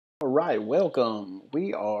Alright, welcome.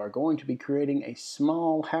 We are going to be creating a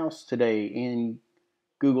small house today in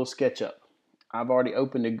Google SketchUp. I've already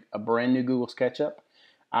opened a brand new Google SketchUp.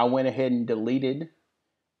 I went ahead and deleted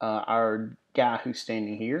our guy who's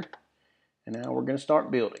standing here. And now we're going to start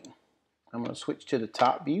building. I'm going to switch to the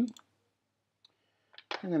top view.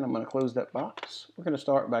 And then I'm going to close that box. We're going to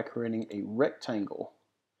start by creating a rectangle.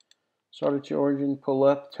 Start at your origin, pull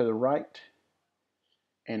up to the right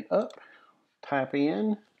and up. Type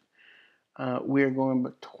in. We're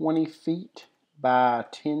going 20 feet by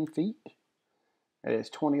 10 feet. That is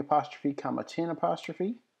 20 apostrophe comma 10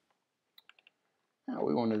 apostrophe. Now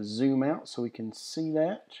we want to zoom out so we can see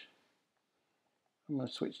that. I'm going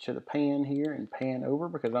to switch to the pan here and pan over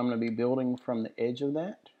because I'm going to be building from the edge of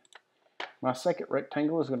that. My second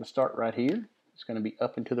rectangle is going to start right here. It's going to be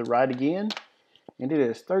up and to the right again. And it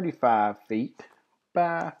is 35 feet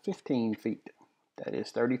by 15 feet. That is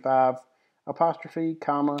 35 apostrophe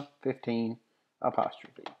comma 15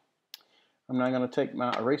 apostrophe. I'm now going to take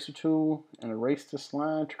my eraser tool and erase this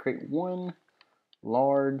line to create one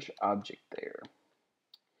large object there.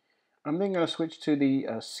 I'm then going to switch to the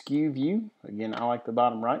skew view. Again, I like the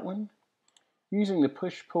bottom right one. Using the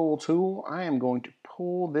push-pull tool, I am going to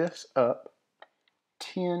pull this up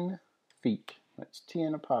 10 feet. That's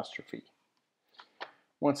 10 apostrophe.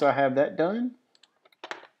 Once I have that done,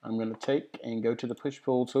 I'm going to take and go to the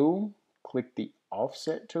push-pull tool, click the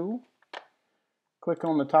offset tool, click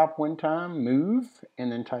on the top one time, move, and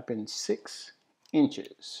then type in 6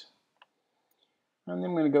 inches. And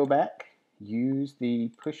then I'm going to go back, use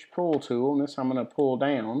the push-pull tool, and this I'm going to pull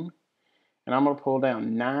down, and I'm going to pull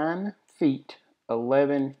down 9 feet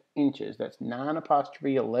 11 inches. That's 9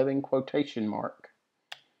 apostrophe 11 quotation mark.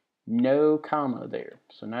 No comma there.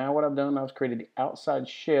 So now what I've done, I've created the outside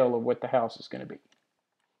shell of what the house is going to be.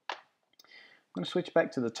 I'm going to switch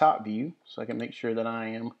back to the top view so I can make sure that I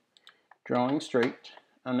am drawing straight.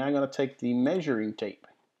 I'm now going to take the measuring tape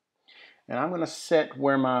and I'm going to set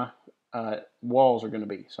where my walls are going to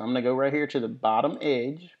be. So I'm going to go right here to the bottom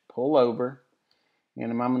edge, pull over, and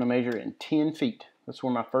I'm going to measure in 10 feet. That's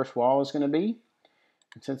where my first wall is going to be.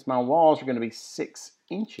 And since my walls are going to be 6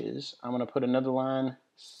 inches, I'm going to put another line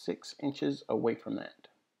 6 inches away from that.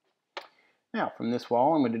 Now from this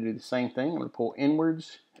wall, I'm going to do the same thing. I'm going to pull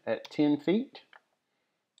inwards at 10 feet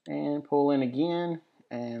and pull in again,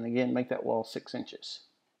 and again make that wall 6 inches.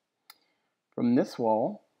 From this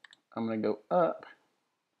wall, I'm going to go up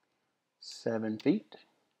 7 feet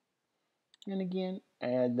and again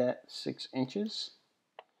add that 6 inches.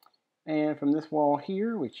 And from this wall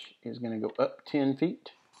here, which is going to go up 10 feet,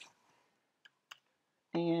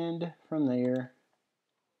 and from there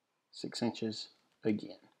 6 inches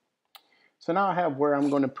again. So now I have where I'm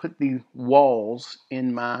going to put the walls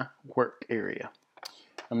in my work area.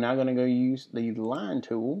 I'm now going to go use the line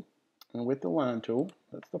tool, and with the line tool,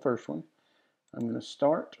 that's the first one, I'm going to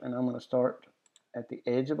start at the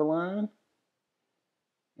edge of a line,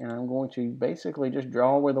 and I'm going to basically just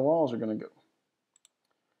draw where the walls are going to go.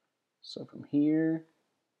 So from here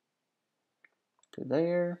to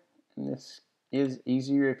there, and this is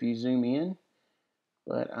easier if you zoom in,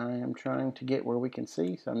 but I am trying to get where we can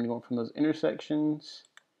see, so I'm going from those intersections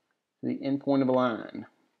to the end point of a line.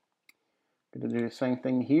 I'm going to do the same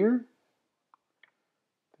thing here.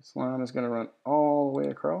 This line is going to run all the way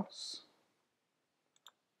across.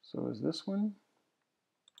 So is this one.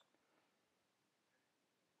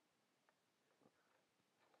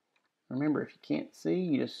 Remember, if you can't see,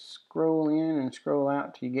 you just scroll in and scroll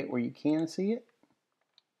out till you get where you can see it.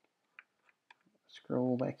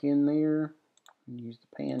 Scroll back in there. Use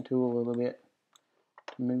the pan tool a little bit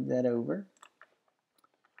to move that over.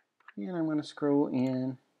 And I'm going to scroll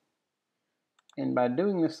in. And by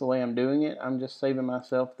doing this the way I'm doing it, I'm just saving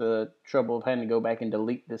myself the trouble of having to go back and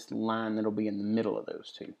delete this line that'll be in the middle of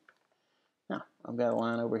those two. Now, I've got a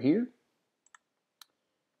line over here.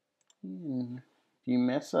 And if you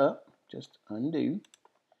mess up, just undo.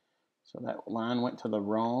 So that line went to the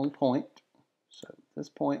wrong point. So this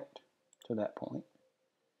point to that point.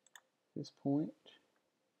 This point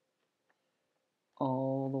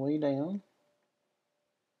all the way down.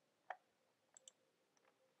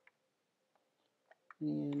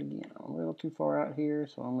 And again, I'm a little too far out here,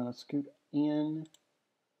 so I'm going to scoot in.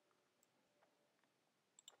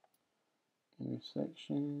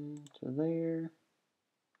 Intersection to there.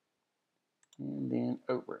 And then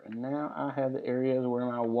over. And now I have the areas where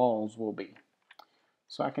my walls will be.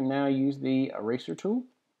 So I can now use the eraser tool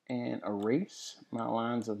and erase my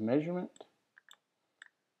lines of measurement.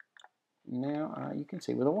 Now you can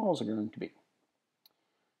see where the walls are going to be.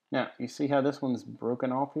 Now, you see how this one's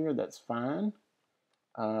broken off here? That's fine.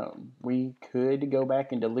 We could go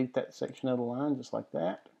back and delete that section of the line just like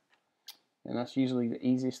that. And that's usually the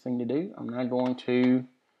easiest thing to do. I'm now going to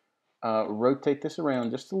rotate this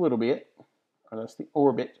around just a little bit. That's the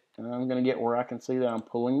orbit. And I'm going to get where I can see that I'm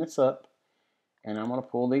pulling this up. And I'm going to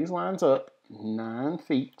pull these lines up 9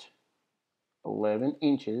 feet, 11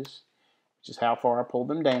 inches, which is how far I pulled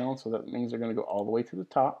them down. So that means they're going to go all the way to the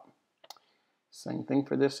top. Same thing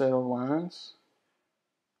for this set of lines.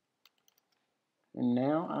 And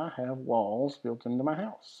now I have walls built into my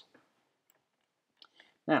house.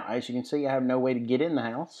 Now, as you can see, I have no way to get in the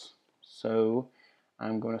house. So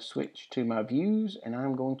I'm going to switch to my views, and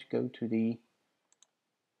I'm going to go to the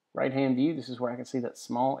right-hand view. This is where I can see that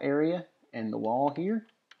small area and the wall here.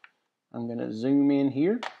 I'm going to zoom in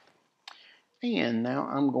here. And now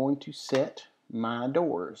I'm going to set my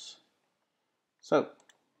doors. So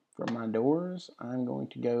for my doors, I'm going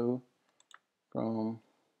to go from,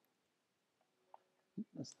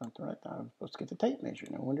 that's not the right thing. I was supposed to get the tape measure.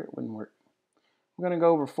 No wonder it wouldn't work. I'm going to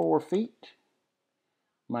go over 4 feet.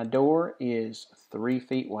 My door is 3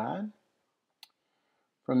 feet wide.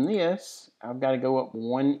 From this, I've got to go up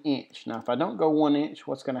 1 inch. Now, if I don't go 1 inch,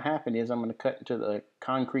 what's going to happen is I'm going to cut into the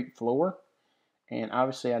concrete floor. And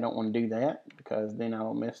obviously, I don't want to do that because then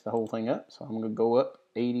I'll mess the whole thing up. So I'm going to go up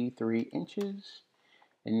 83 inches.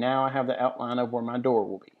 And now I have the outline of where my door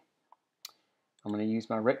will be. I'm going to use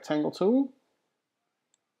my rectangle tool.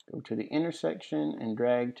 Go to the intersection and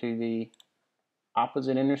drag to the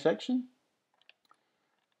opposite intersection.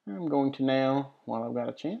 I'm going to now, while I've got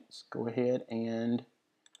a chance, go ahead and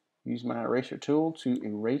use my eraser tool to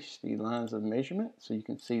erase the lines of measurement so you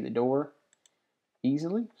can see the door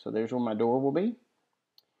easily. So there's where my door will be.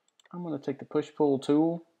 I'm going to take the push-pull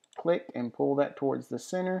tool, click, and pull that towards the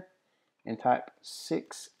center and type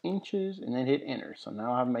 6 inches and then hit enter. So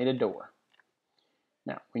now I've made a door.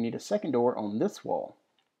 Now we need a second door on this wall.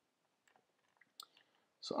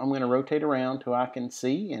 So I'm going to rotate around till I can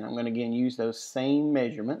see, and I'm going to again use those same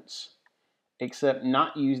measurements, except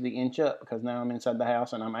not use the inch up because now I'm inside the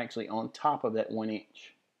house and I'm actually on top of that 1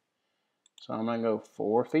 inch. So I'm going to go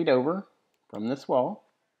 4 feet over from this wall,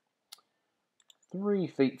 3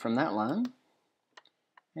 feet from that line,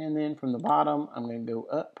 and then from the bottom I'm going to go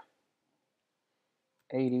up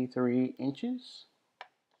 83 inches.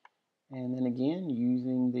 And then again,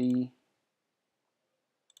 using the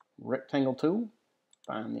rectangle tool,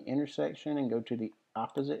 find the intersection and go to the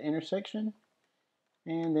opposite intersection.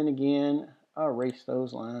 And then again, erase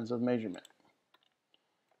those lines of measurement.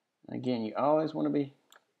 Again, you always want to be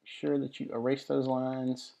sure that you erase those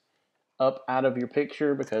lines up out of your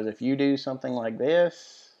picture, because if you do something like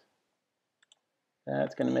this,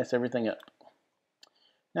 that's going to mess everything up.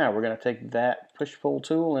 Now we're going to take that push-pull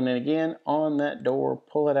tool and then again on that door,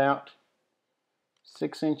 pull it out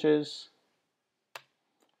 6 inches.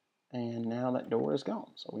 And now that door is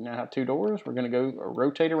gone. So we now have 2 doors. We're going to go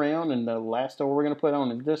rotate around, and the last door we're going to put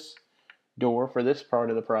on is this door for this part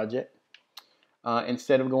of the project.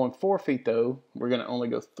 Instead of going 4 feet though, we're going to only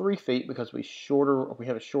go 3 feet because we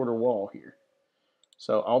have a shorter wall here.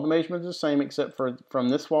 So all the measurements are the same except for from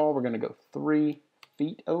this wall, we're going to go 3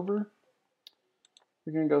 feet over.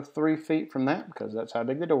 We're going to go 3 feet from that because that's how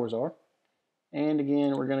big the doors are. And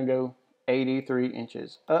again, we're going to go 83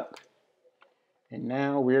 inches up. And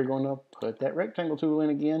now we're going to put that rectangle tool in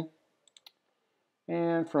again.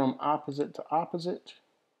 And from opposite to opposite,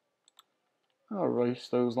 I'll erase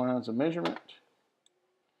those lines of measurement.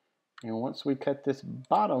 And once we cut this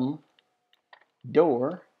bottom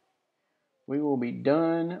door, we will be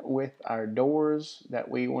done with our doors that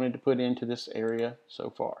we wanted to put into this area so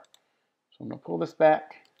far. So I'm going to pull this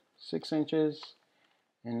back 6 inches,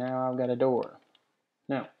 and now I've got a door.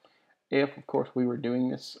 Now, if, of course, we were doing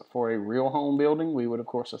this for a real home building, we would, of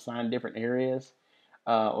course, assign different areas,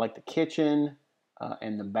 like the kitchen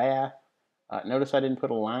and the bath. Notice I didn't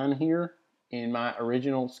put a line here in my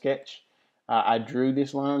original sketch. I drew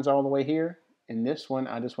these lines all the way here. In this one,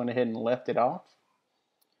 I just went ahead and left it off.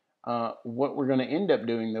 What we're going to end up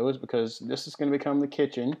doing, though, is because this is going to become the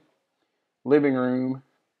kitchen, living room,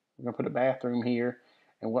 we're going to put a bathroom here,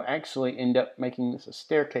 and we'll actually end up making this a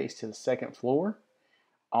staircase to the 2nd floor.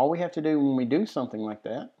 All we have to do when we do something like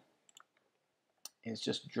that is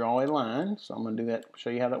just draw a line. So I'm going to do that, show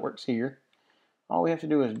you how that works here. All we have to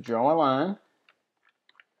do is draw a line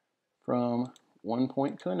from one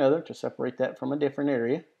point to another to separate that from a different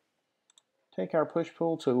area. Take our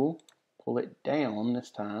push-pull tool, pull it down this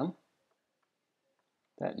time,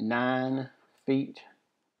 that 9 feet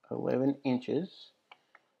 11 inches,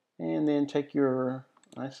 and then take your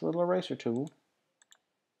nice little eraser tool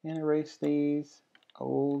and erase these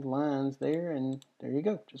old lines there, and there you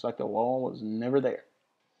go, just like the wall was never there.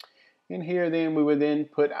 In here then we would then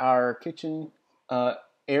put our kitchen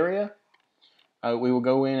area. We will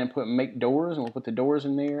go in and make doors, and we'll put the doors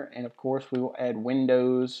in there, and of course we will add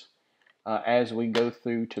windows as we go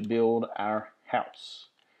through to build our house.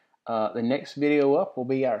 The next video up will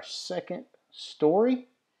be our second story,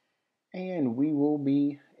 and we will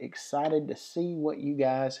be excited to see what you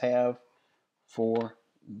guys have for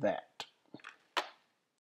that.